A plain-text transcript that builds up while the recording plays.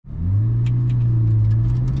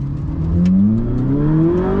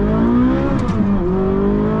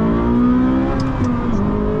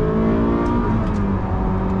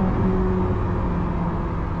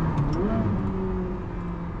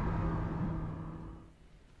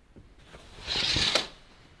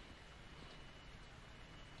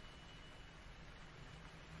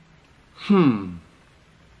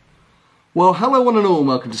Well, hello one and all,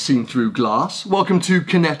 welcome to Seen Through Glass. Welcome to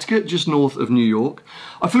Connecticut, just north of New York.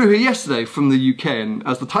 I flew here yesterday from the UK and,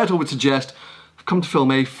 as the title would suggest, I've come to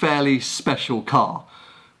film a fairly special car.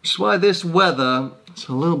 Which is why this weather is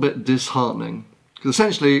a little bit disheartening. Because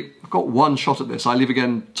essentially, I've got one shot at this. I leave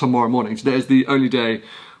again tomorrow morning. Today is the only day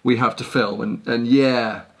we have to film, and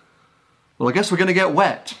yeah, well, I guess we're gonna get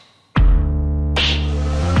wet.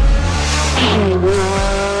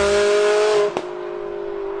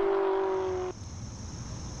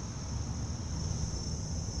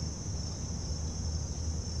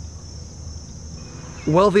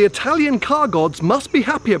 Well, the Italian car gods must be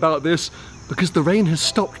happy about this because the rain has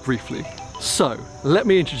stopped briefly. So, let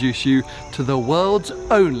me introduce you to the world's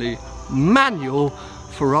only manual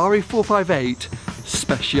Ferrari 458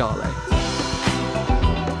 Speciale.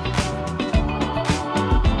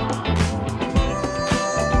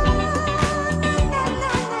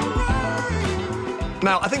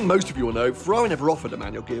 Now, I think most of you will know, Ferrari never offered a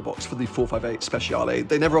manual gearbox for the 458 Speciale.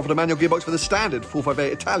 They never offered a manual gearbox for the standard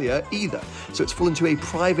 458 Italia either. So it's fallen to a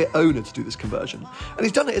private owner to do this conversion. And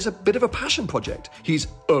he's done it as a bit of a passion project. He's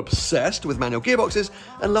obsessed with manual gearboxes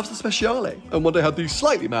and loves the Speciale. And one day had the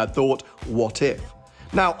slightly mad thought, what if?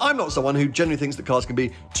 Now, I'm not someone who generally thinks that cars can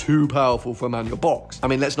be too powerful for a manual box. I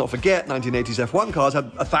mean, let's not forget 1980s F1 cars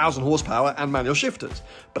had 1,000 horsepower and manual shifters.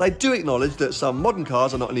 But I do acknowledge that some modern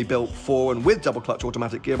cars are not only built for and with double clutch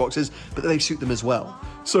automatic gearboxes, but that they suit them as well.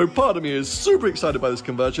 So part of me is super excited by this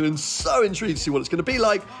conversion and so intrigued to see what it's going to be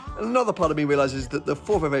like. And another part of me realises that the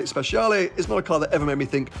 458 Speciale is not a car that ever made me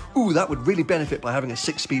think, ooh, that would really benefit by having a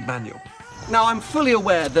 6-speed manual. Now, I'm fully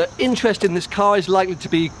aware that interest in this car is likely to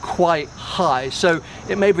be quite high, so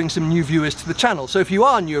it may bring some new viewers to the channel. So if you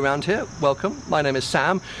are new around here, welcome. My name is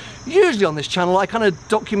Sam. Usually on this channel, I kind of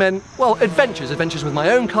document, well, adventures with my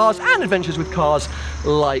own cars and adventures with cars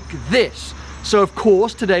like this. So of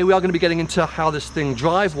course, today we are going to be getting into how this thing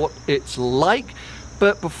drives, what it's like.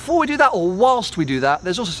 But before we do that, or whilst we do that,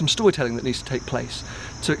 there's also some storytelling that needs to take place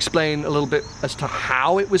to explain a little bit as to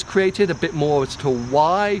how it was created, a bit more as to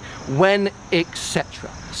why, when, etc.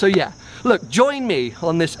 So yeah, look, join me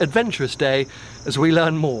on this adventurous day as we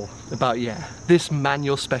learn more about, yeah, this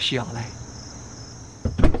manual Speciale.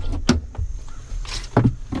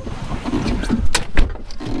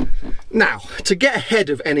 Now, to get ahead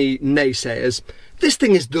of any naysayers, this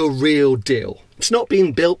thing is the real deal. It's not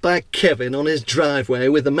being built by Kevin on his driveway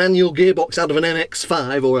with a manual gearbox out of an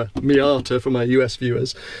MX-5 or a Miata for my US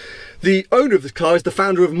viewers. The owner of this car is the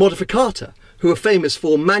founder of Modificata, who are famous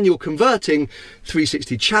for manual converting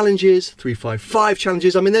 360 challenges, 355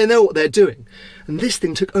 challenges. I mean, they know what they're doing. And this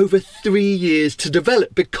thing took over 3 years to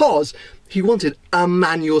develop because he wanted a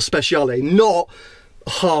manual Speciale, not a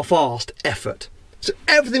half-assed effort. So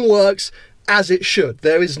everything works as it should.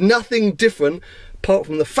 There is nothing different apart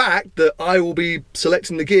from the fact that I will be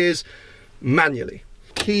selecting the gears manually.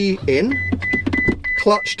 Key in,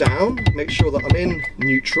 clutch down, make sure that I'm in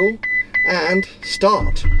neutral, and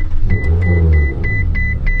start.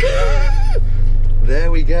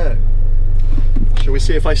 There we go. Shall we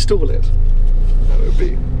see if I stall it? That would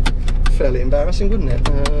be fairly embarrassing, wouldn't it?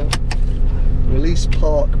 Release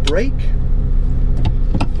park brake,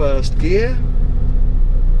 first gear.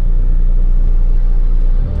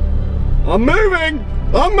 I'm moving!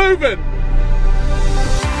 I'm moving!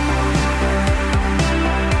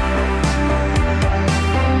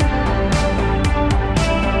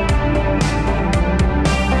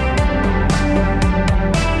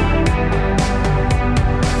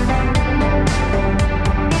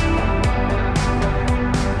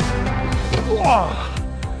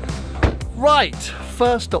 Right,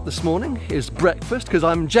 first stop this morning is breakfast because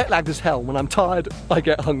I'm jet lagged as hell. When I'm tired, I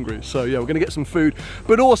get hungry. So yeah, we're gonna get some food,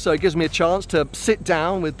 but also it gives me a chance to sit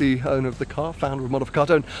down with the owner of the car, founder of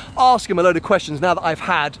Modificata, and ask him a load of questions now that I've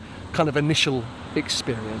had kind of initial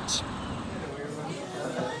experience.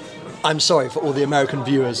 I'm sorry for all the American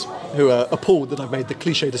viewers who are appalled that I've made the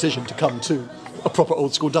cliche decision to come to a proper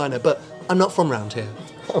old school diner, but I'm not from around here.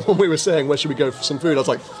 When we were saying where should we go for some food, I was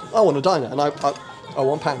like, I want a diner, and I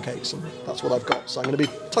want pancakes, and that's what I've got. So I'm going to be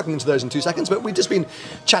tucking into those in 2 seconds, but we've just been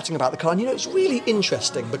chatting about the car, and you know, it's really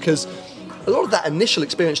interesting because a lot of that initial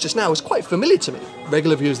experience just now is quite familiar to me.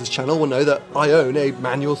 Regular viewers of this channel will know that I own a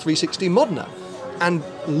manual 360 Modena, and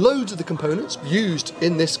loads of the components used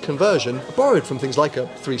in this conversion are borrowed from things like a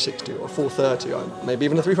 360 or a 430 or maybe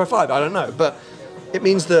even a 355, I don't know, but it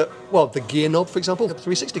means that, well, the gear knob, for example, the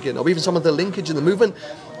 360 gear knob, even some of the linkage and the movement,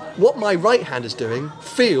 what my right hand is doing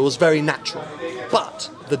feels very natural. But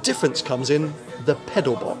the difference comes in the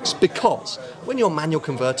pedal box, because when you're manual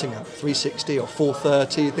converting a 360 or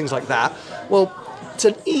 430, things like that, well,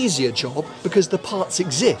 It's an easier job because the parts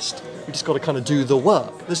exist. You just got to kind of do the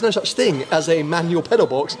work. There's no such thing as a manual pedal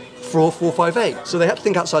box for a 458. So they had to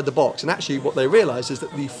think outside the box, and actually what they realised is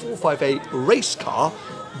that the 458 race car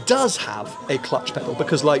does have a clutch pedal,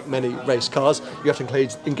 because like many race cars, you have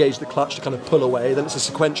to engage the clutch to kind of pull away. Then it's a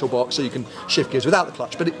sequential box, so you can shift gears without the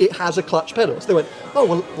clutch, but it has a clutch pedal. So they went,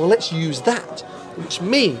 oh, well let's use that, which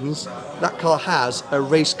means that car has a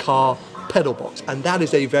race car pedal box, and that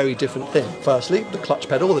is a very different thing. Firstly, the clutch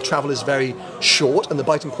pedal, the travel is very short and the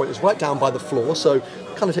biting point is right down by the floor, so it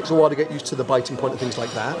kind of takes a while to get used to the biting point and things like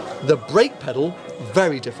that. The brake pedal,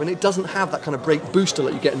 very different. It doesn't have that kind of brake booster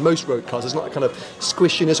like you get in most road cars. There's not that kind of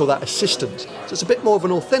squishiness or that assistance. So it's a bit more of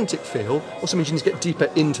an authentic feel, also means you need to get deeper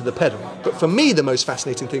into the pedal. But for me, the most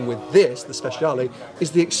fascinating thing with this, the Speciale,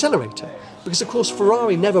 is the accelerator. Because of course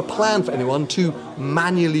Ferrari never planned for anyone to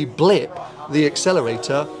manually blip the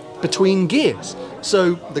accelerator between gears.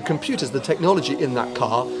 So the computers, the technology in that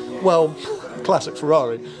car, well, classic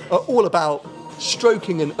Ferrari, are all about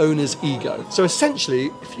stroking an owner's ego. So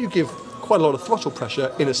essentially, if you give quite a lot of throttle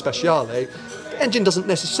pressure in a Speciale, the engine doesn't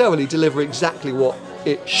necessarily deliver exactly what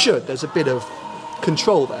it should. There's a bit of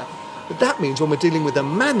control there. But that means when we're dealing with a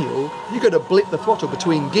manual, you've got to blip the throttle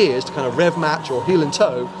between gears to kind of rev match or heel and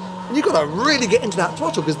toe, and you've got to really get into that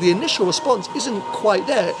throttle because the initial response isn't quite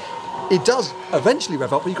there. It does eventually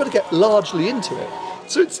rev up, but you've got to get largely into it.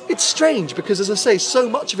 So it's strange because, as I say, so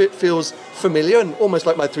much of it feels familiar and almost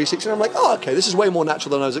like my 360. And I'm like, oh, okay, this is way more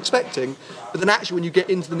natural than I was expecting. But then actually when you get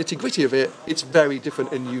into the nitty-gritty of it, it's very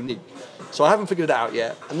different and unique. So I haven't figured it out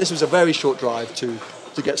yet. And this was a very short drive to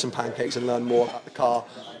get some pancakes and learn more about the car.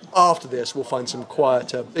 After this, we'll find some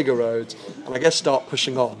quieter, bigger roads, and I guess start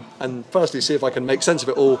pushing on. And firstly, see if I can make sense of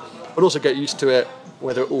it all, but also get used to it,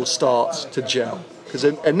 whether it all starts to gel. Because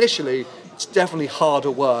initially, it's definitely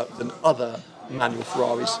harder work than other manual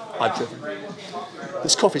Ferraris I've driven.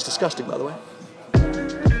 This coffee's disgusting, by the way.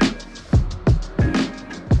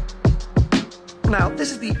 Now,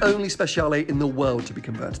 this is the only Speciale in the world to be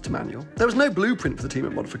converted to manual. There was no blueprint for the team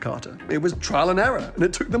at Modificata. It was trial and error, and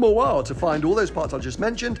it took them a while to find all those parts I just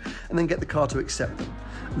mentioned and then get the car to accept them.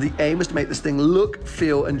 The aim was to make this thing look,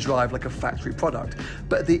 feel, and drive like a factory product.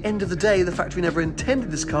 But at the end of the day, the factory never intended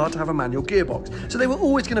this car to have a manual gearbox, so they were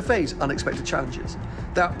always going to face unexpected challenges.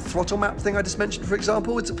 That throttle map thing I just mentioned, for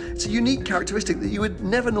example, it's a unique characteristic that you would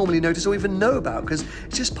never normally notice or even know about, because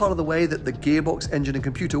it's just part of the way that the gearbox, engine, and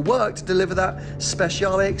computer work to deliver that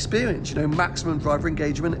Speciale experience, you know, maximum driver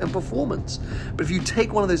engagement and performance. But if you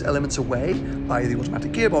take one of those elements away, i.e. the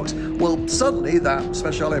automatic gearbox, well, suddenly that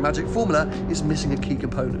Speciale magic formula is missing a key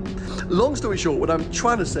component. Long story short, what I'm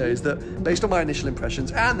trying to say is that based on my initial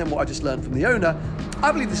impressions and then what I just learned from the owner,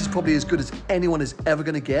 I believe this is probably as good as anyone is ever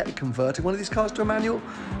going to get at converting one of these cars to a manual,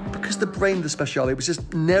 because the brain of the Speciale was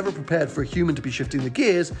just never prepared for a human to be shifting the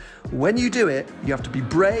gears. When you do it, you have to be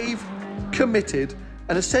brave, committed,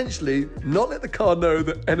 and essentially not let the car know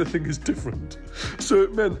that anything is different. So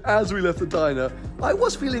it meant as we left the diner, I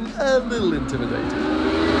was feeling a little intimidated.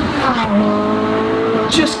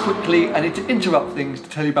 Just quickly, I need to interrupt things to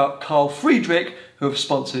tell you about Carl Friedrich, who have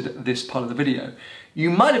sponsored this part of the video. You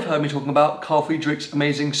might have heard me talking about Carl Friedrich's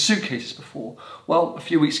amazing suitcases before. Well, a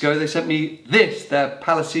few weeks ago they sent me this, their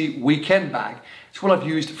Palace weekend bag. It's what I've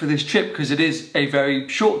used for this trip because it is a very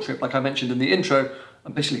short trip, like I mentioned in the intro.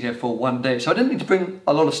 I'm basically here for one day, so I didn't need to bring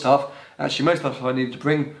a lot of stuff. Actually, most of the stuff I needed to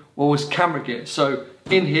bring was camera gear. So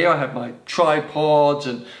in here I have my tripods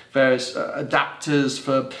and various adapters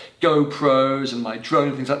for GoPros and my drone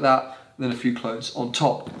and things like that, and then a few clothes on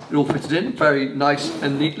top. It all fitted in very nice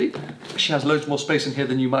and neatly. It actually has loads more space in here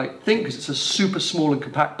than you might think because it's a super small and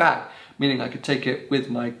compact bag, meaning I could take it with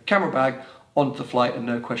my camera bag onto the flight and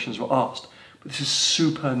no questions were asked. But this is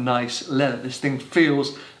super nice leather. This thing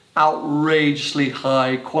feels outrageously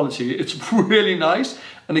high quality. It's really nice,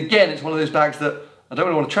 and again, it's one of those bags that I don't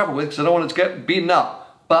really want to travel with because I don't want it to get beaten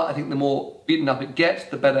up, but I think the more beaten up it gets,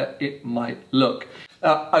 the better it might look.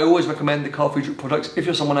 I always recommend the Carl Friedrich products if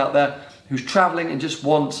you're someone out there who's traveling and just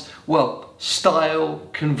wants, well, style,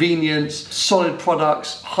 convenience, solid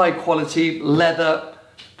products, high quality, leather.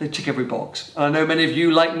 They tick every box. And I know many of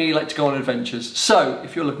you, like me, like to go on adventures. So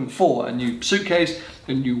if you're looking for a new suitcase,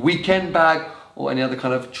 a new weekend bag, or any other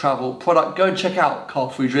kind of travel product, go and check out Carl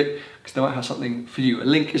Friedrich because they might have something for you. A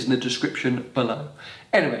link is in the description below.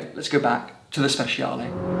 Anyway, let's go back to the Speciale.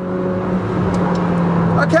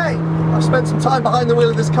 Okay, I've spent some time behind the wheel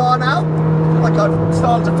of this car now. I feel like I've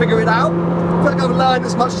started to figure it out. I feel like I've learned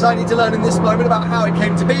as much as I need to learn in this moment about how it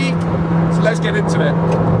came to be. So let's get into it.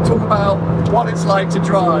 Talk about what it's like to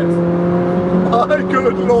drive. My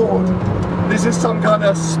good Lord, this is some kind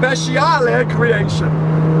of Speciale creation.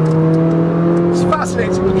 It's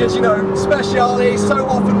fascinating because, you know, Speciale is so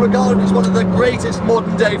often regarded as one of the greatest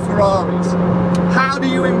modern day Ferraris. How do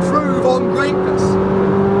you improve on greatness?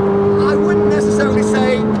 I wouldn't necessarily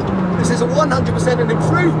say this is a 100% an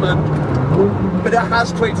improvement, but it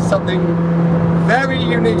has created something very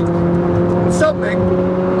unique, and something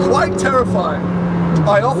quite terrifying.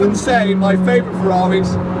 I often say my favourite Ferraris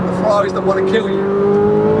are the Ferraris that want to kill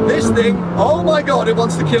you. This thing, oh my god, it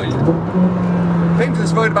wants to kill you. I came to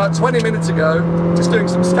this road about 20 minutes ago, just doing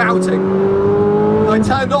some scouting. I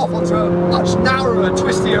turned off onto a much narrower,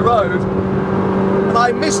 twistier road, and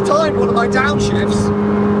I mistimed one of my downshifts,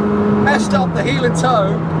 messed up the heel and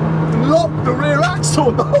toe, and locked the rear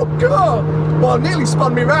axle. Oh god! Well, it nearly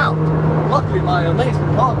spun me round. Luckily, my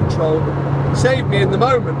amazing car control saved me in the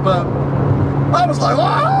moment, but I was like,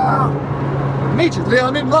 ah! Immediately,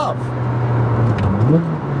 I'm in love.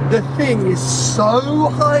 The thing is so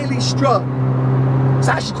highly strung, it's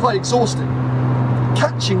actually quite exhausting.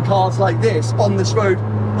 Catching cars like this on this road,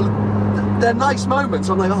 well, they're nice moments.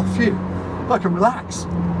 I'm like, oh phew, I can relax.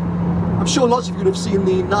 I'm sure lots of you would have seen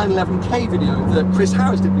the 911K video that Chris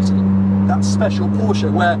Harris did recently, that special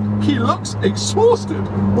Porsche where he looks exhausted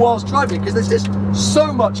whilst driving because there's just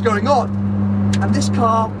so much going on. And this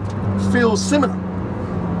car feels similar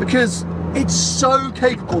because it's so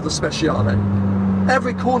capable, the Speciale.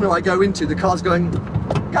 Every corner I go into, the car's going,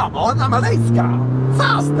 come on, I'm a race car,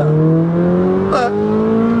 faster. But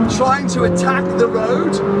trying to attack the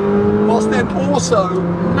road whilst then also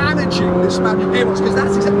managing this manual gearbox, because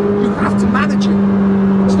that's exactly, you have to manage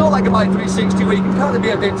it. It's not like a my 360 where you can kind of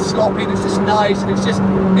be a bit sloppy and it's just nice and it's just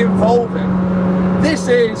evolving. This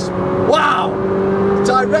is, wow,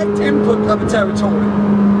 direct input kind of territory.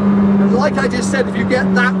 And like I just said, if you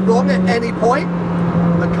get that wrong at any point,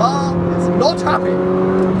 the car is not happy.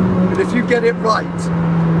 But if you get it right,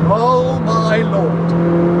 oh my lord.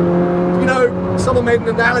 You know, someone made an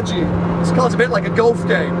analogy. This car's a bit like a golf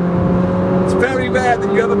game. It's very rare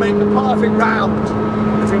that you ever make a perfect round.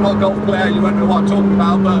 If you're not a golf player, you won't know what I'm talking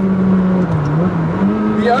about, but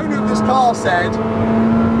the owner of this car said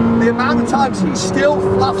the amount of times he still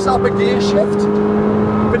fluffs up a gear shift,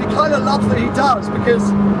 but he kind of loves that he does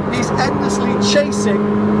because he's endlessly chasing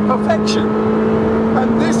perfection.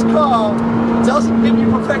 And this car doesn't give you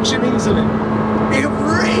perfection easily. It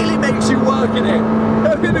really makes you work in it.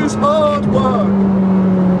 And it is hard work.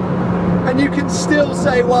 And you can still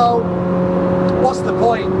say, well, what's the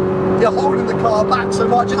point? You're holding the car back so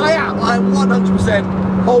much. And I'm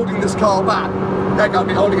 100% holding this car back. Heck, I'll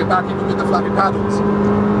be holding it back even with the flappy paddles.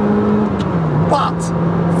 But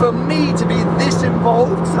for me to be this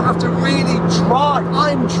involved, to have to really drive,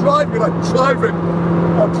 I'm driving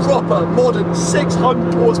a proper modern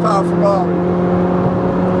 600 horsepower Ferrari.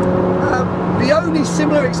 The only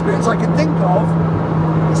similar experience I can think of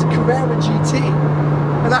is a Carrera GT.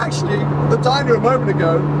 And actually, the diner a moment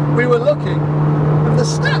ago, we were looking, and the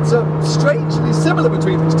stats are strangely similar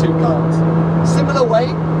between these two cars. Similar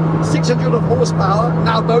weight, 600 horsepower,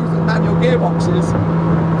 now both with manual gearboxes.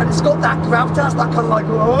 And it's got that gravitas, that kind of like,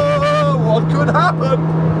 oh, what could happen?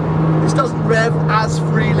 This doesn't rev as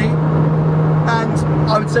freely. And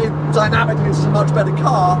I would say dynamically it's a much better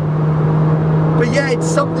car. But yeah, it's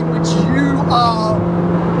something which you are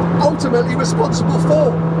ultimately responsible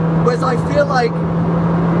for. Whereas I feel like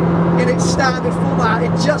in its standard format,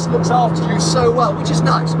 it just looks after you so well, which is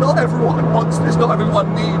nice. Not everyone wants this, not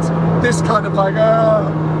everyone needs this kind of like,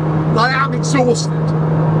 I am exhausted.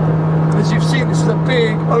 As you've seen, this is a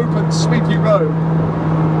big, open, sweepy road.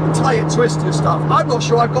 The tyre twister stuff, I'm not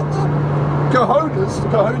sure I've got the cojones,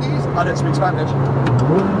 I don't speak Spanish,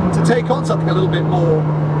 to take on something a little bit more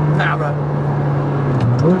narrow.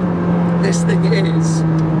 This thing is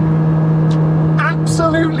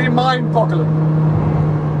absolutely mind-boggling.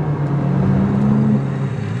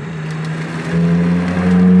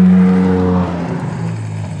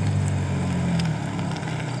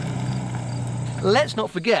 Let's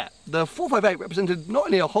not forget, the 458 represented not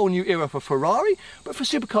only a whole new era for Ferrari, but for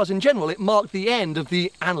supercars in general. It marked the end of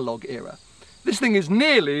the analog era. This thing is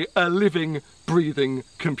nearly a living, breathing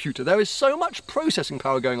computer. There is so much processing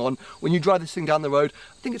power going on when you drive this thing down the road,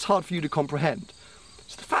 I think it's hard for you to comprehend.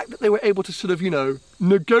 So the fact that they were able to sort of, you know,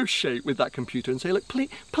 negotiate with that computer and say, look,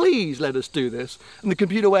 please let us do this. And the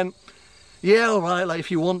computer went, yeah, all right, like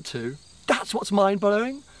if you want to. That's what's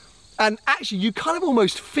mind-blowing. And actually, you kind of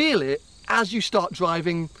almost feel it as you start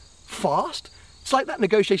driving fast. It's like that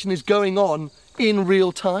negotiation is going on in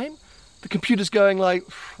real time. The computer's going like,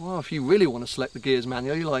 well, if you really want to select the gears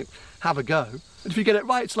manually, you like, have a go. And if you get it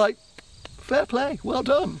right, it's like, fair play, well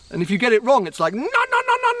done. And if you get it wrong, it's like, no, no,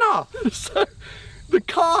 no, no, no. So the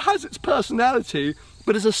car has its personality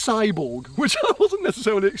but as a cyborg, which I wasn't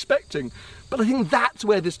necessarily expecting. But I think that's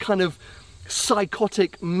where this kind of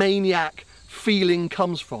psychotic maniac feeling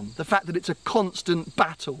comes from. The fact that it's a constant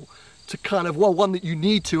battle to kind of, well, one that you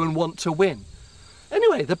need to and want to win.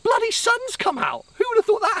 Anyway, the bloody sun's come out. Who would have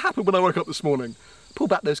thought that happened when I woke up this morning? Pull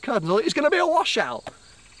back those curtains, I thought it's going to be a washout.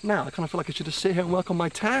 Now I kind of feel like I should just sit here and work on my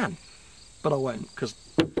tan. But I won't, because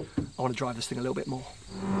I want to drive this thing a little bit more.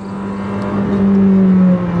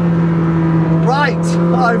 Right,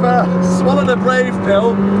 I've swallowed a brave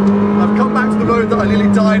pill. I've come back to the road that I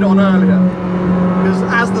nearly died on earlier. Because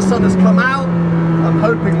as the sun has come out, I'm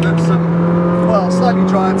hoping that some, well, slightly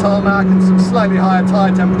drier tarmac and some slightly higher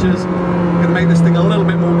tyre temperatures are going to make this thing a little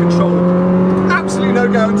bit more controlled. Absolutely no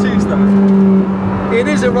guarantees though. It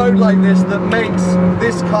is a road like this that makes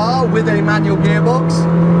this car with a manual gearbox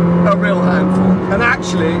a real handful. And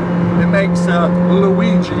actually, it makes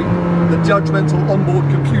Luigi, the judgmental onboard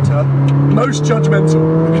computer, most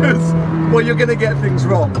judgmental because, well, you're going to get things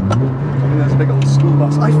wrong. I mean, there's a big old school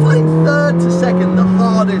bus. I find third to second the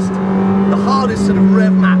hardest sort of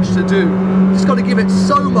rev match to do. You just got to give it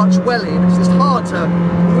so much welly because it's hard to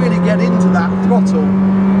really get into that throttle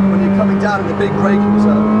when you're coming down in the big braking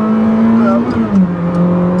zone.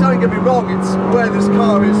 Don't get me wrong, it's where this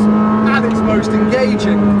car is at its most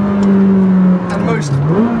engaging and most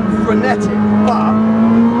frenetic, but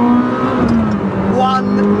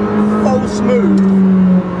one false move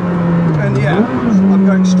and yeah, I'm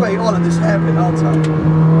going straight on at this hairpin, aren't I?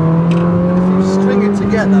 And if you string it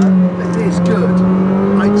together, it is good.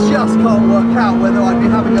 I just can't work out whether I'd be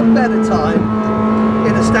having a better time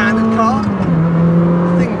in a standard car.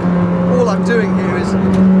 I think all I'm doing here is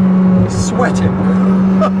sweating.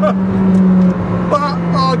 But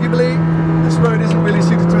arguably this road isn't really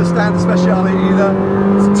suited to a standard Speciale either.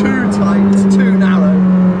 It's too tight, it's too narrow.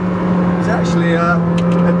 It's actually a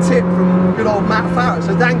tip from good old Matt Farrett,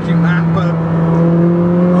 so thank you Matt, but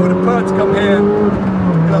I would have preferred to come here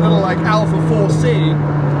in a little like Alpha 4C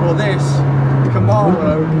or this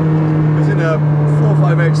Camaro, because in a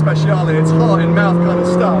 458 Speciale it's heart in mouth kind of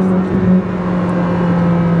stuff.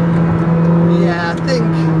 Yeah, I think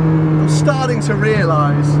I'm starting to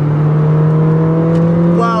realise,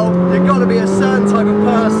 well, you've got to be a certain type of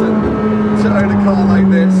person to own a car like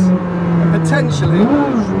this, and potentially,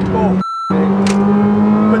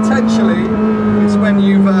 it's when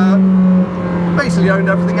you've basically owned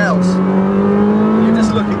everything else. You're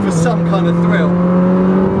just looking for some kind of thrill.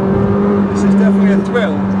 This is definitely a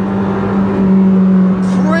thrill.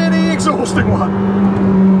 Pretty exhausting one.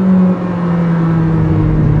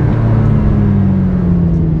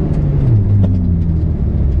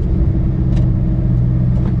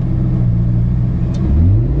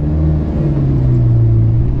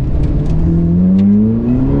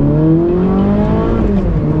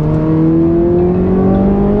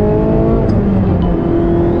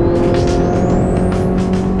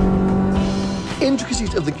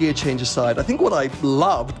 Of the gear change aside, I think what I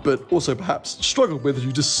loved, but also perhaps struggled with, as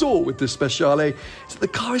you just saw with this Speciale, is that the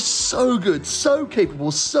car is so good, so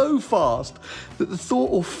capable, so fast, that the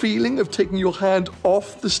thought or feeling of taking your hand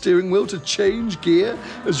off the steering wheel to change gear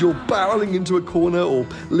as you're barreling into a corner or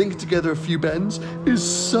link together a few bends is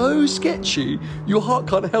so sketchy, your heart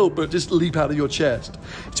can't help but just leap out of your chest.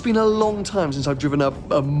 It's been a long time since I've driven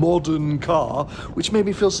a modern car, which made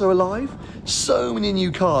me feel so alive. So many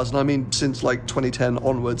new cars, and I mean since like 2010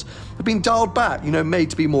 onwards, have been dialed back, you know, made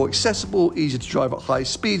to be more accessible, easier to drive at high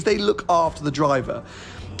speeds. They look after the driver.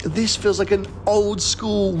 This feels like an old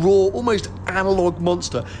school, raw, almost analog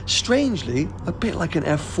monster. Strangely, a bit like an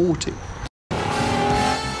F40.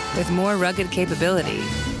 With more rugged capability,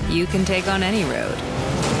 you can take on any road,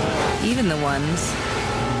 even the ones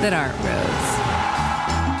that aren't roads.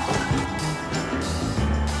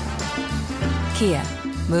 Kia,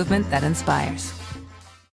 movement that inspires.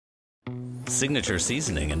 Signature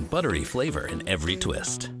seasoning and buttery flavor in every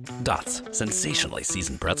twist. Dots, sensationally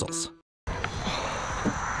seasoned pretzels.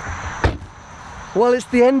 Well, it's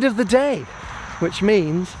the end of the day, which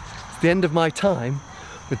means it's the end of my time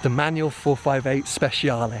with the Manual 458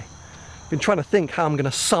 Speciale. I've been trying to think how I'm going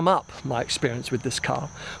to sum up my experience with this car.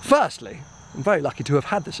 Firstly, I'm very lucky to have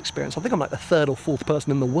had this experience. I think I'm like the third or fourth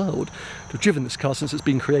person in the world to have driven this car since it's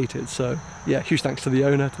been created. So yeah, huge thanks to the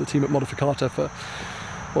owner, to the team at Modificata for,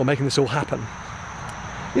 well, making this all happen.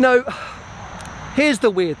 You know, here's the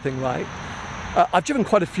weird thing, right? I've driven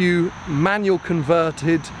quite a few manual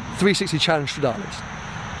converted 360 Challenge Stradalis.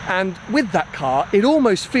 And with that car, it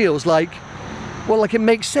almost feels like, well, like it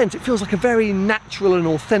makes sense. It feels like a very natural and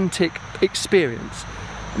authentic experience.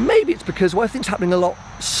 Maybe it's because, well, I think it's happening a lot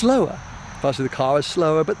slower. Firstly, the car is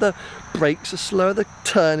slower, but the brakes are slower, the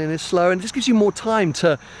turning is slower, and it just gives you more time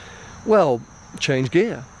to, well, change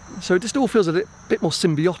gear. So it just all feels a bit more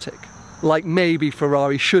symbiotic, like maybe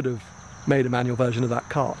Ferrari should have made a manual version of that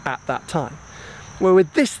car at that time. Where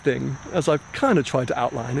with this thing, as I've kind of tried to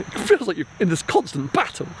outline, it feels like you're in this constant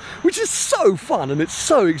battle, which is so fun and it's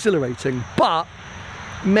so exhilarating, but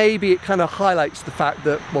maybe it kind of highlights the fact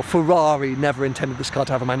that, well, Ferrari never intended this car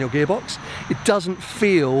to have a manual gearbox. It doesn't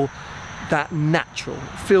feel that natural.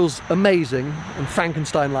 It feels amazing and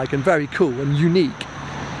Frankenstein-like and very cool and unique,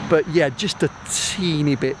 but yeah, just a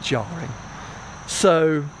teeny bit jarring.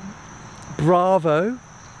 So, bravo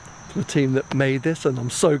to the team that made this, and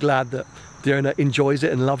I'm so glad that the owner enjoys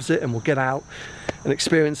it and loves it and will get out and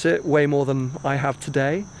experience it way more than I have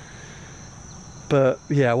today. But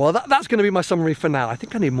yeah, well, that's going to be my summary for now. I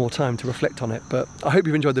think I need more time to reflect on it, but I hope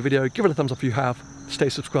you've enjoyed the video. Give it a thumbs up if you have. Stay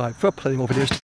subscribed for plenty more videos.